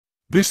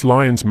This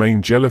lion's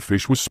mane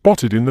jellyfish was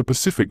spotted in the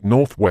Pacific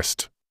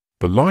Northwest.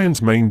 The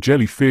lion's mane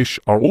jellyfish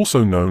are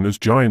also known as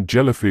giant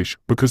jellyfish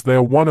because they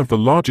are one of the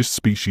largest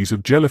species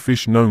of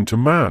jellyfish known to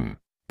man.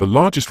 The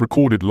largest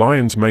recorded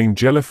lion's mane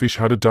jellyfish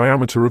had a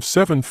diameter of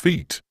 7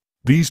 feet.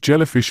 These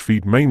jellyfish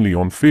feed mainly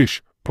on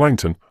fish,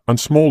 plankton, and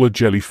smaller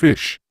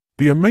jellyfish.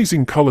 The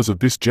amazing colors of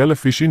this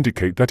jellyfish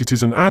indicate that it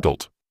is an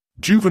adult.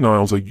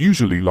 Juveniles are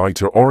usually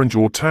lighter orange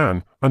or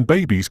tan, and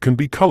babies can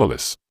be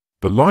colorless.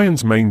 The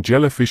lion's mane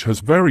jellyfish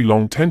has very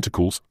long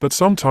tentacles that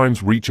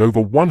sometimes reach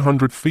over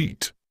 100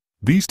 feet.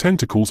 These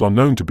tentacles are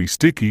known to be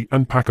sticky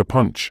and pack a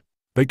punch.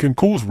 They can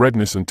cause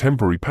redness and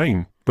temporary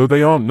pain, though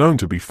they aren't known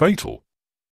to be fatal.